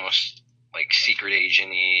like almost like secret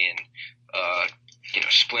agent-y and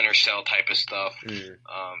Splinter Cell type of stuff. But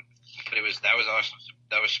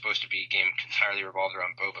that was supposed to be a game entirely revolved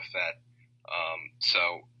around Boba Fett.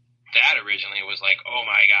 So that originally was like, oh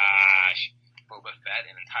my gosh, Boba Fett,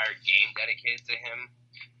 an entire game dedicated to him.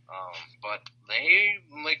 But they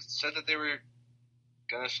said that they were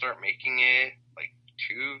gonna start making it like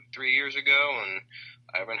 2-3 years ago, and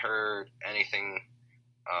I haven't heard anything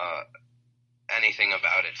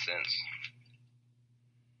about it since.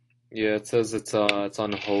 Yeah, it says it's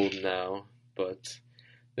on hold now, but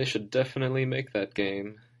they should definitely make that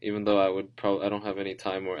game. Even though I don't have any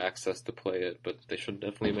time or access to play it, but they should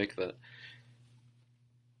definitely make that.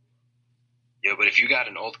 Yeah, but if you got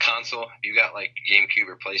an old console, if you got like GameCube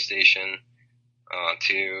or PlayStation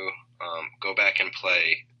 2, go back and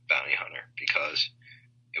play Bounty Hunter, because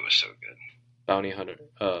it was so good. Bounty Hunter.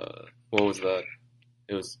 What was that?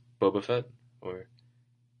 It was Boba Fett, or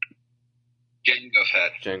Jango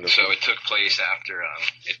Fett. Jango so Fett. It took place after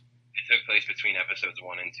it took place between episodes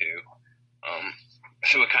 1 and 2.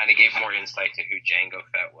 So it kind of gave more insight to who Jango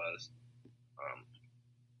Fett was.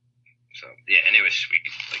 So yeah, and it was sweet,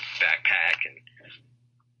 like backpack and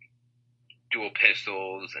dual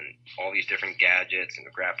pistols and all these different gadgets and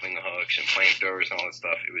grappling hooks and flamethrowers and all that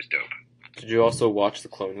stuff. It was dope. Did you also watch the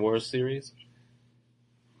Clone Wars series?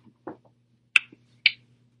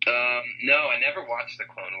 No, I never watched the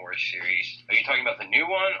Clone Wars series. Are you talking about the new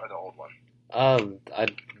one or the old one?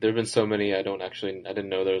 There have been so many. I didn't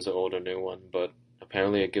know there was an old or new one, but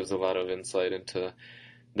apparently it gives a lot of insight into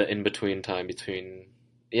the in-between time between,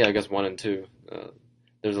 I guess 1 and 2.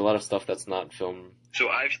 There's a lot of stuff that's not film. So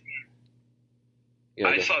I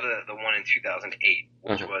saw the one in 2008,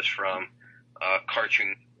 which was from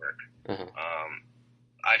Cartoon Network.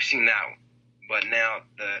 I've seen that one. But now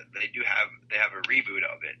they have a reboot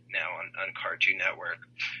of it now on Cartoon Network,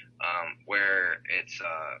 where it's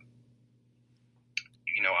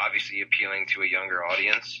obviously appealing to a younger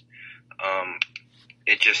audience.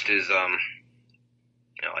 It just is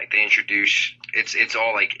like they introduce it's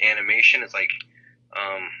all like animation. It's like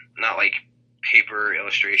not like paper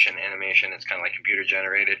illustration animation. It's kind of like computer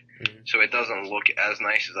generated, so it doesn't look as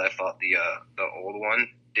nice as I thought the old one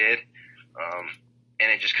did. And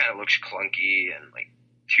it just kind of looks clunky and like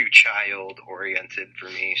too child oriented for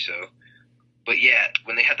me. So, but yeah,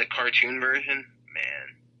 when they had the cartoon version,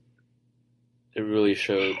 man, it really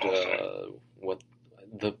showed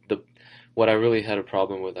what I really had a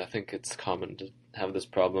problem with. I think it's common to have this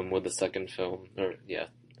problem with the second film,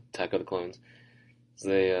 Attack of the Clones.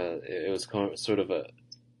 It was sort of it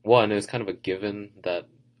was kind of a given that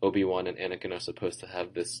Obi-Wan and Anakin are supposed to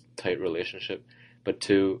have this tight relationship. But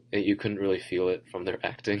 2, you couldn't really feel it from their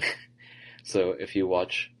acting. So if you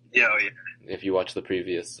watch Yeah, oh, yeah. If you watch the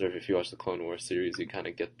previous, or if you watch the Clone Wars series, you kind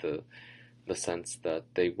of get the sense that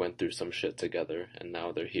they went through some shit together, and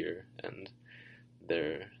now they're here, and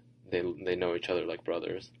they know each other like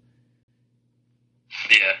brothers.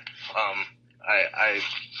 Yeah. I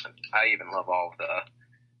even love all of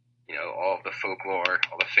the folklore,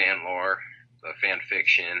 all the fan lore, the fan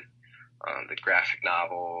fiction, the graphic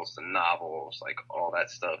novels, the novels, like all that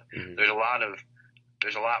stuff. Mm-hmm. There's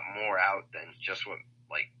a lot more out than just what,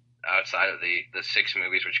 like, outside of the 6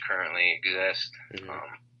 movies which currently exist.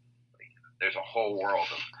 Mm-hmm. There's a whole world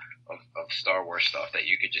of Star Wars stuff that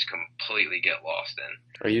you could just completely get lost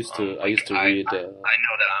in. I used to read. I know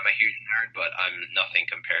that I'm a huge nerd, but I'm nothing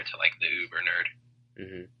compared to, like, the uber nerd.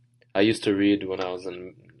 Mm-hmm. I used to read when I was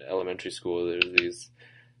in elementary school. There was these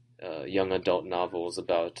young adult novels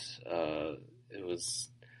about it was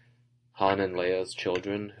Han and Leia's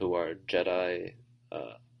children who are Jedi.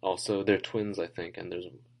 Also, they're twins, I think, and I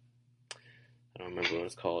don't remember what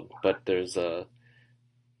it's called, but there's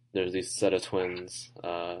these set of twins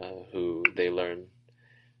who they learn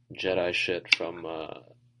Jedi shit from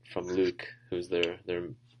Luke, who's their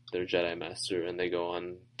Jedi master, and they go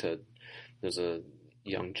on to, there's a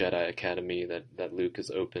young Jedi academy that Luke has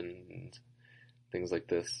opened and things like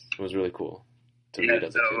this. It was really cool to read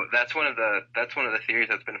as a kid. That's one of the theories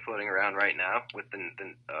that's been floating around right now with the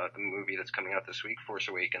movie that's coming out this week, Force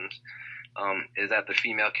Awakens, is that the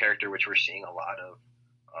female character, which we're seeing a lot of,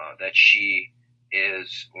 that she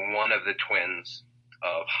is one of the twins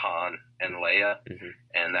of Han and Leia, mm-hmm.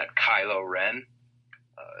 and that Kylo Ren,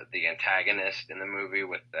 the antagonist in the movie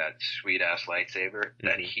with that sweet ass lightsaber, mm-hmm.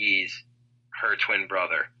 that he's her twin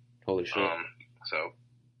brother. Holy shit. So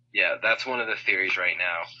yeah, that's one of the theories right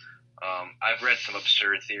now. I've read some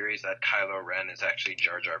absurd theories that Kylo Ren is actually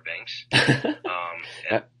Jar Jar Binks.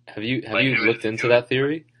 Have you looked into that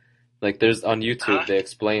theory? Like, there's on YouTube, they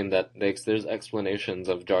explain that there's explanations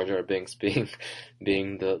of Jar Jar Binks being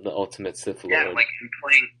the ultimate Sith Lord. Yeah, like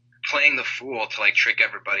playing the fool to, like, trick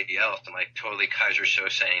everybody else and, like, totally Kaiser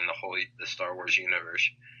Sosaying the Star Wars universe.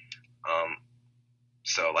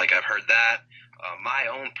 So, like, I've heard that. My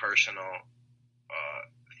own personal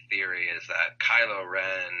theory is that Kylo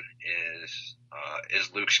Ren is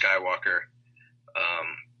Luke Skywalker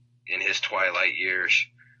in his twilight years,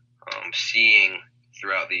 seeing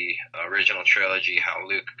throughout the original trilogy how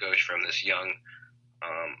Luke goes from this young,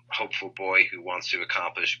 hopeful boy who wants to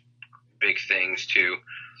accomplish big things to,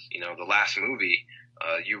 the last movie.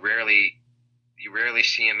 You rarely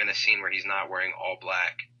see him in a scene where he's not wearing all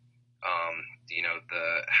black.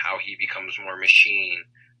 How he becomes more machine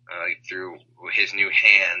through his new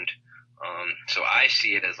hand. So I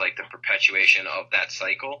see it as, like, the perpetuation of that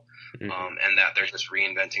cycle, mm-hmm. And that they're just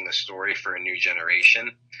reinventing the story for a new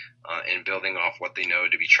generation, and building off what they know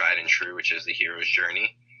to be tried and true, which is the hero's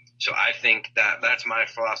journey. So I think that's my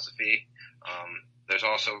philosophy. There's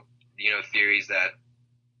also, theories that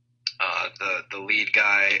the lead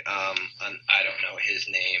guy, I don't know his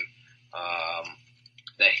name,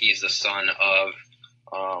 that he's the son of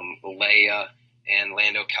Leia and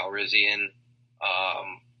Lando Calrissian.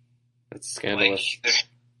 That's scandalous. Like,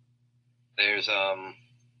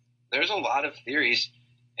 there's a lot of theories,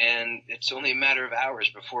 and it's only a matter of hours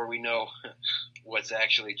before we know what's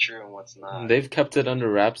actually true and what's not. They've kept it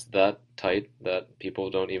under wraps that tight that people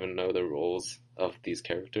don't even know the roles of these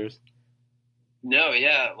characters. No,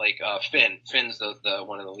 yeah, like Finn. Finn's the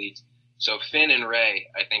one of the leads. So Finn and Rey,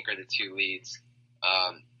 I think, are the 2 leads.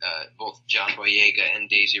 Both John Boyega and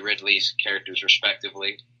Daisy Ridley's characters,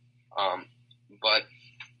 respectively. But,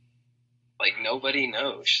 like, nobody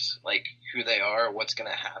knows, like, who they are, what's going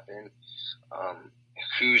to happen,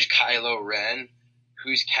 who's Kylo Ren,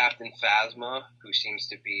 who's Captain Phasma, who seems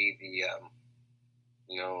to be the,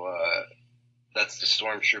 that's the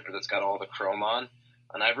stormtrooper that's got all the chrome on.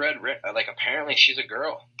 And I've read, like, apparently she's a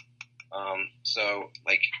girl. So,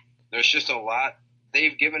 like, there's just a lot.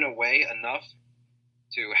 They've given away enough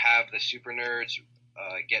to have the super nerds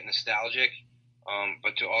get nostalgic,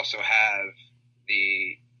 but to also have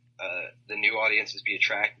the new audiences be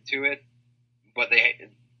attracted to it. But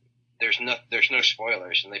there's no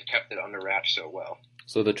spoilers, and they've kept it under wraps so well.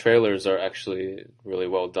 So the trailers are actually really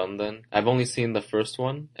well done then? I've only seen the first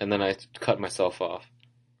one, and then I cut myself off.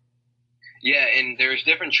 Yeah, and there's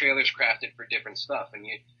different trailers crafted for different stuff, and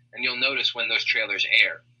you'll notice when those trailers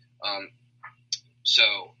air.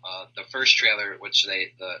 So the first trailer, which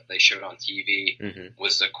they showed on TV, mm-hmm.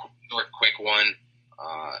 was the short, quick one,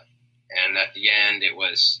 and at the end it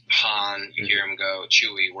was Han. You hear him go,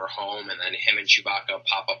 "Chewie, we're home," and then him and Chewbacca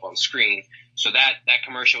pop up on screen. So that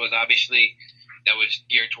commercial was obviously that was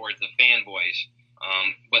geared towards the fanboys.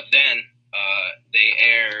 But then they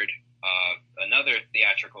aired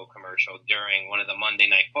theatrical commercial during one of the Monday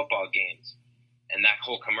Night Football games. And that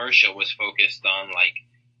whole commercial was focused on, like,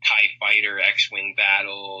 TIE Fighter, X-Wing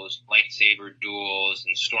battles, lightsaber duels,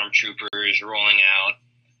 and stormtroopers rolling out.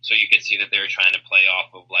 So you could see that they were trying to play off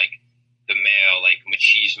of, like, the male, like,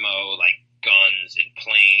 machismo, like, guns and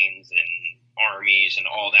planes and armies and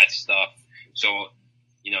all that stuff. So,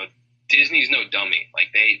 you know, Disney's no dummy.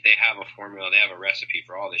 Like, they have a formula, they have a recipe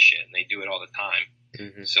for all this shit, and they do it all the time.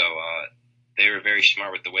 Mm-hmm. So, they were very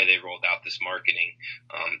smart with the way they rolled out this marketing,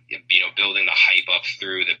 you know, building the hype up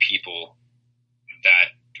through the people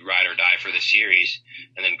that ride or die for the series,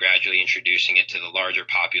 and then gradually introducing it to the larger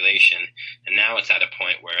population. And now it's at a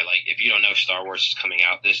point where, like, if you don't know Star Wars is coming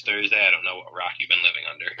out this Thursday, I don't know what rock you've been living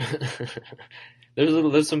under.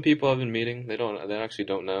 There's some people I've been meeting. They actually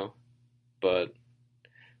don't know, but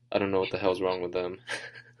I don't know what the hell's wrong with them.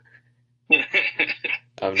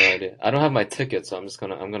 I have no idea. I don't have my ticket, so I'm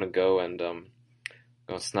gonna go and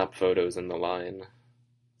gonna snap photos in the line.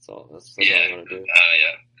 That's all I'm gonna do.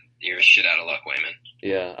 Yeah. You're a shit out of luck, Wayman.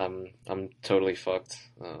 Yeah, I'm totally fucked.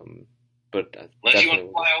 But unless you want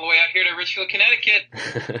to fly all the way out here to Richfield, Connecticut,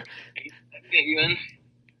 get you in.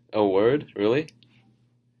 Oh, word? Really?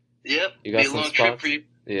 Yep. You got be a some long spots? trip for you.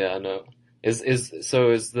 Yeah, I know. Is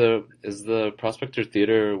the Prospector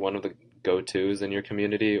Theater one of the go-tos in your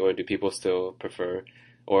community, or do people still prefer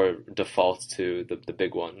or default to the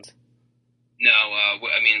big ones? No,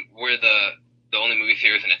 I mean, we're the only movie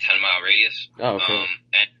theaters in a 10-mile radius. Oh, okay.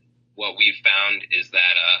 And what we've found is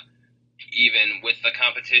that even with the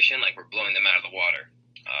competition, like, we're blowing them out of the water.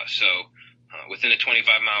 So within a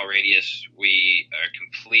 25-mile radius,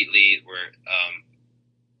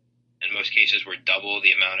 in most cases, we're double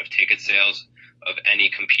the amount of ticket sales of any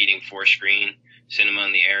competing 4-screen cinema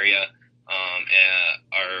in the area.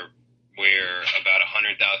 We're about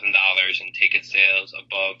 $100,000 in ticket sales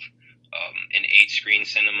above an 8-screen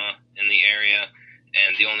cinema in the area,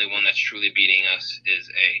 and the only one that's truly beating us is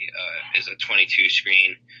a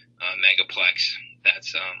 22-screen megaplex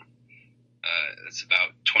that's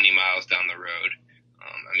about 20 miles down the road.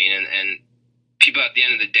 I mean, and people at the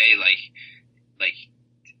end of the day,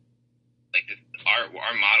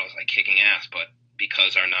 our model is like kicking ass, but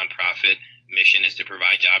because our nonprofit mission is to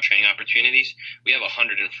provide job training opportunities, we have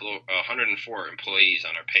 104 employees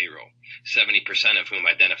on our payroll, 70% of whom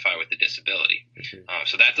identify with a disability. Mm-hmm.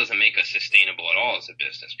 So that doesn't make us sustainable at all as a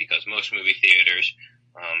business, because most movie theaters,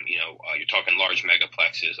 you're talking large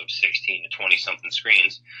megaplexes of 16 to 20-something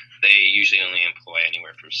screens, they usually only employ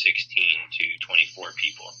anywhere from 16 to 24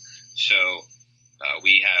 people. So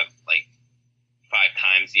we have like 5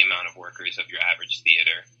 times the amount of workers of your average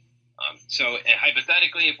theater. So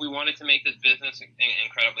hypothetically, if we wanted to make this business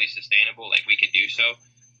incredibly sustainable, like, we could do so,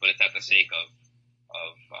 but it's at the sake of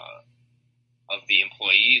the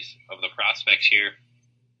employees, of the prospects here,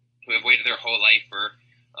 who have waited their whole life for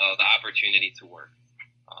the opportunity to work.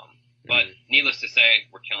 But needless to say,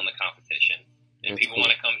 we're killing the competition, and people want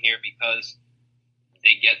to come here because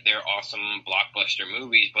they get their awesome blockbuster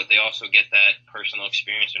movies, but they also get that personal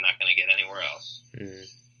experience they're not going to get anywhere else.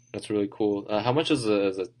 That's really cool. How much is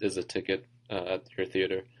a ticket at your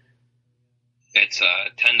theater? It's $10,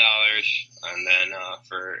 and then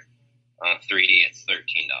for 3D, it's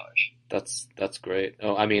 $13. That's great.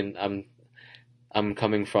 Oh, I mean, I'm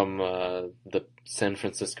coming from the San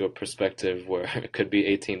Francisco perspective, where it could be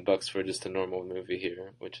 $18 for just a normal movie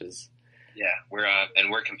here, which is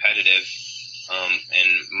we're competitive,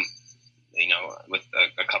 and with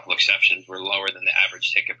a couple exceptions, we're lower than the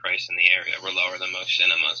average ticket price in the area. We're lower than most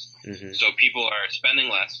cinemas. Mm-hmm. So people are spending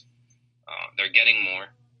less, they're getting more,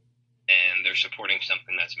 and they're supporting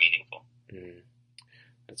something that's meaningful.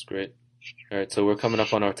 That's great. All right, so we're coming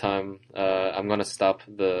up on our time. I'm gonna stop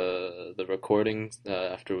the recording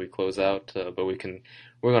after we close out, but we're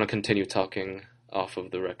gonna continue talking off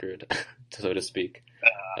of the record, so to speak,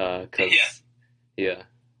 because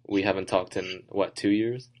we haven't talked in 2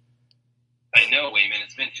 years. I know, Wayman.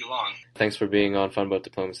 It's been too long. Thanks for being on Funboat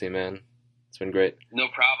Diplomacy, man. It's been great. No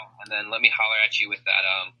problem. And then let me holler at you with that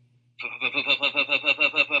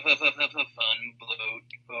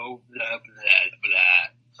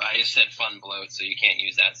I just said fun bloat, so you can't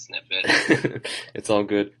use that snippet. It's all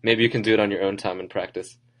good. Maybe you can do it on your own time and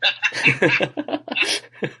practice. I gotta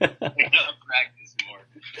practice more.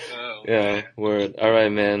 Oh, yeah, man. Word. All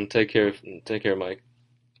right, man. Take care, Mike.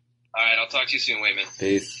 All right, I'll talk to you soon, Wayman.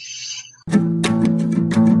 Peace.